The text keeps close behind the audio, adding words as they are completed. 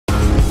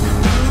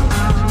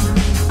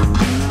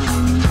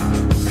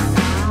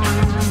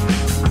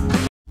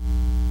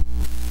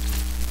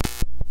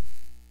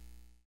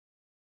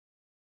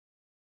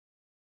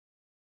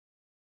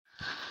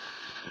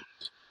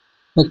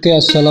Oke,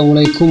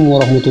 assalamualaikum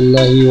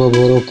warahmatullahi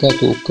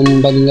wabarakatuh.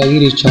 Kembali lagi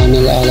di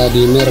channel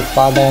Aladimer.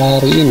 Pada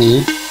hari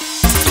ini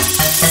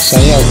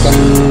saya akan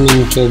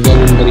mencoba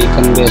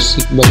memberikan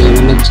basic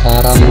bagaimana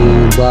cara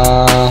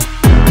mengubah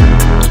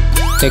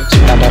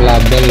teks pada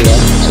label ya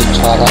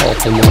secara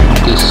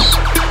otomatis.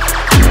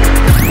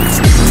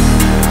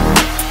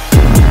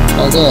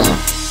 Oke,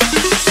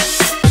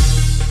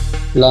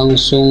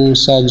 langsung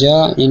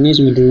saja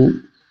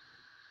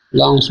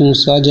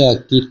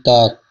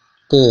kita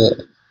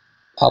ke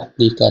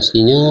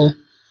aplikasinya.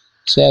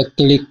 Saya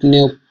klik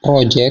new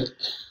project,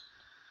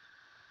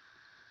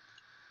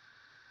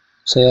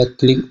 saya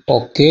klik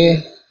OK,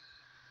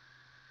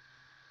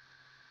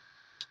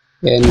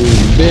 dan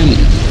bam,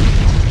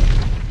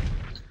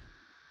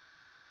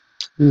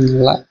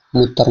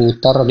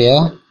 muter-muter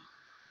dia.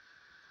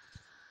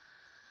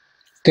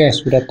 Oke,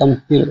 sudah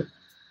tampil.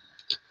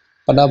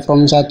 Pada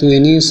form 1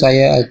 ini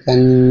saya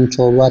akan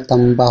coba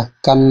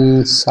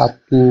tambahkan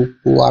satu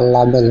buah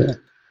label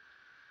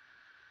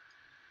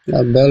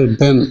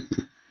BAM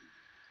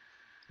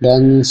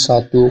dan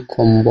satu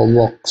combo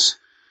box.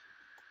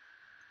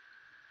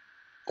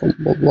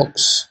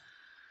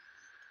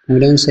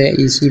 Kemudian saya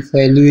isi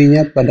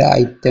value-nya pada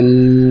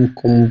item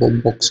combo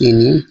box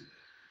ini.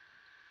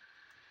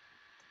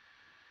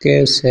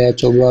 Oke, saya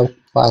coba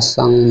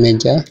pasang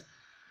meja,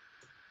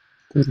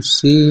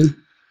 kursi,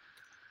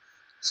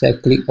 saya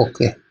klik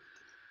OK.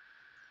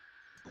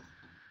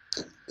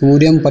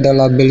 Kemudian pada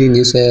label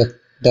ini saya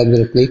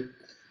double klik,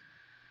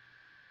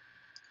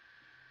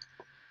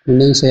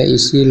 kemudian saya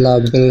isi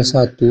label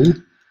 1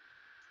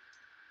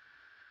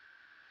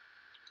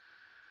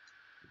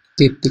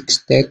 titik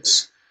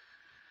teks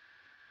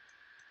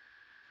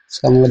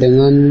sama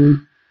dengan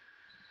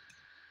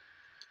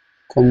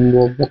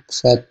combo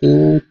box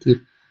 1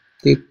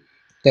 titik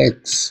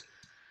teks.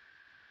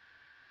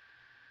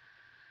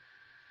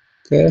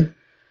 Oke,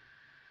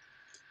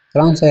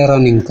 sekarang saya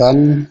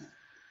runningkan.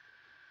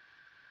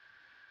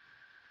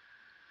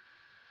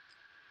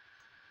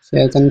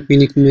 Saya akan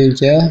pilih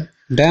meja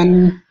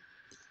dan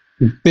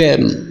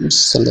bam,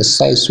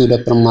 selesai sudah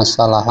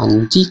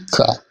permasalahan.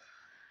 Jika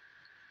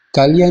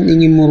kalian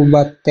ingin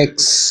merubah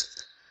teks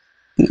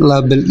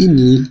label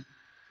ini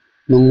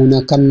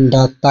menggunakan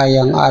data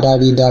yang ada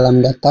di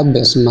dalam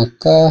database,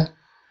 maka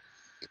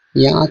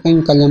yang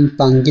akan kalian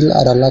panggil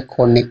adalah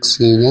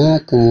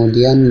koneksinya,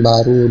 kemudian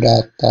baru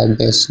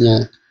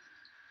database-nya.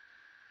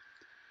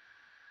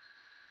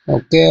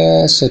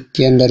 Oke,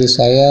 sekian dari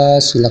saya.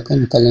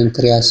 Silakan kalian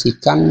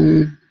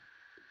kreasikan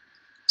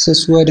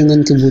sesuai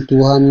dengan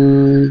kebutuhan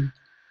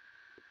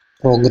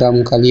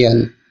program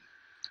kalian.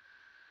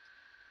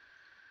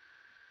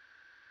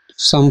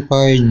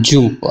 Sampai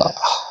jumpa.